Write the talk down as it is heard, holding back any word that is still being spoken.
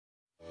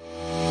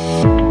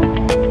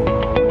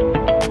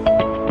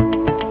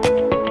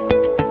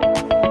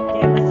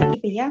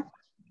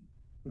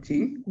जी।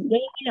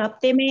 यही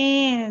हफ्ते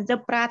में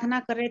जब प्रार्थना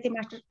कर रहे थे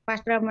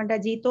पास्टर अमंडा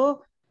जी,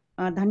 तो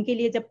धन के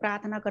लिए जब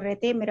प्रार्थना कर रहे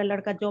थे, मेरा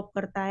लड़का जॉब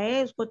करता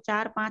है, उसको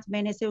 4-5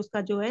 महीने से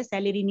उसका जो है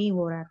सैलरी नहीं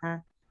हो रहा था।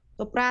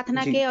 तो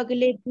प्रार्थना जी। के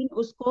अगले दिन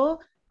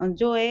उसको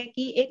जो है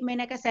कि 1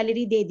 महीने का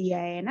सैलरी दे दिया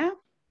है ना।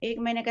 1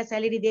 महीने का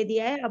सैलरी दे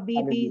दिया है, अभी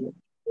भी हालेलुया।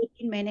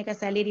 2-3 महीने का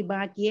सैलरी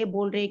बाकी है,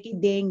 बोल रहे हैं कि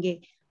देंगे।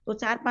 तो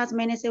 4-5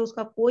 महीने से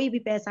उसका कोई भी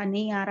पैसा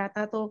नहीं आ रहा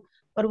था। तो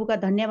प्रभु का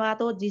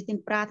धन्यवाद हो, जिस दिन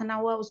प्रार्थना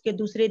हुआ उसके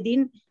दूसरे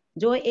दिन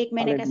जो 1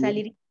 महीने का हालेलुया।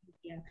 सैलरी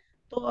दिया।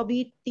 तो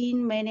अभी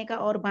 3 महीने का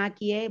और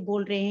बाकी है,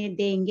 बोल रहे हैं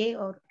देंगे।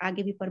 और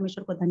आगे भी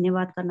परमेश्वर को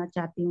धन्यवाद करना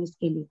चाहती हूँ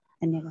इसके लिए।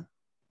 धन्यवाद।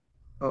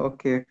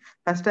 Okay.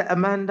 Pastor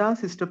Amanda,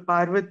 Sister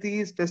Parvati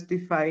is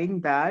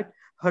testifying that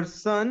her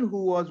son,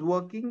 who was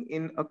working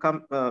in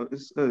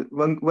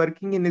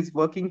working in his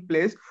working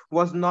place,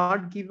 was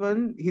not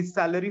given his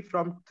salary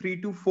from 3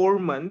 to 4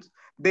 months.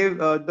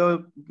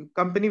 The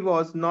company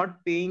was not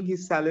paying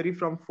his salary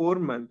from 4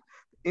 months.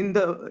 In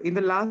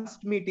the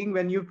last meeting,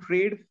 when you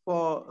prayed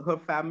for her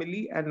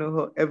family and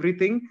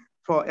everything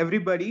for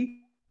everybody,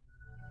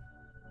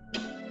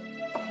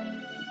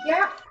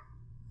 Yeah,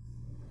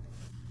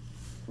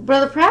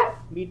 Brother Pratt.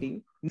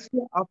 meeting,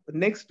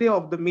 next day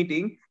of the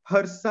meeting,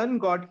 her son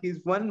got his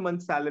 1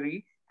 month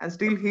salary, and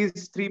still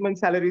his 3 month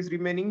salary is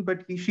remaining.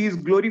 But she is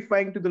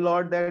glorifying to the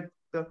Lord that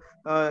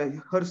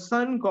her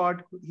son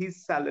got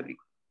his salary.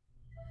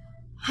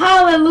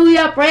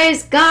 Hallelujah.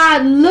 Praise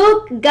God.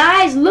 Look,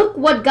 guys, look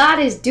what God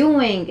is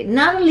doing.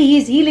 Not only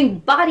He's healing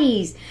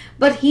bodies,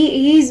 but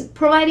He's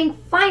providing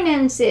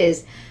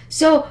finances.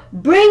 So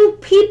bring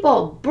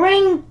people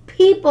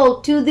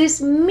to this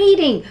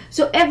meeting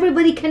so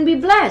everybody can be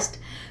blessed.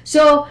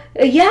 So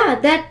yeah,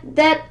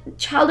 that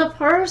child of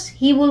hers,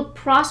 he will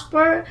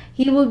prosper,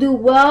 he will do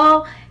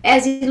well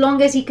as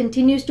long as he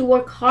continues to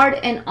work hard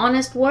and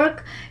honest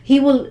work. He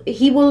will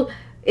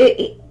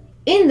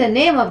in the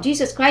name of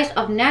Jesus Christ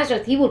of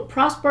Nazareth, he will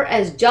prosper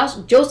as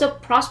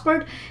Joseph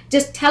prospered.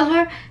 Just tell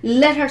her,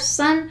 let her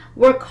son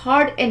work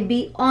hard and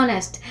be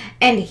honest,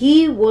 and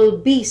he will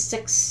be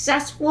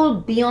successful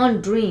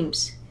beyond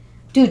dreams.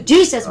 To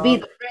Jesus be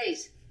the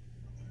praise.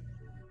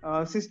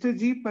 Sister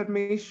जी,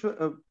 परमेश्वर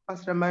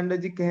pastor Amanda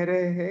जी कह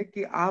रहे हैं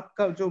कि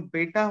आपका जो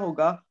बेटा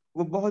होगा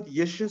वो बहुत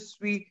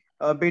यशस्वी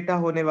बेटा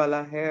होने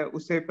वाला है।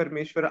 उसे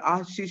परमेश्वर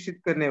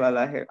आशीषित करने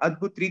वाला है,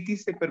 अद्भुत रीति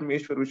से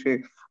परमेश्वर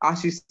उसे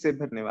आशीष से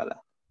भरने वाला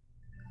है।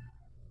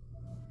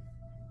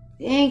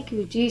 Thank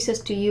you, Jesus,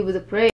 to you with the praise.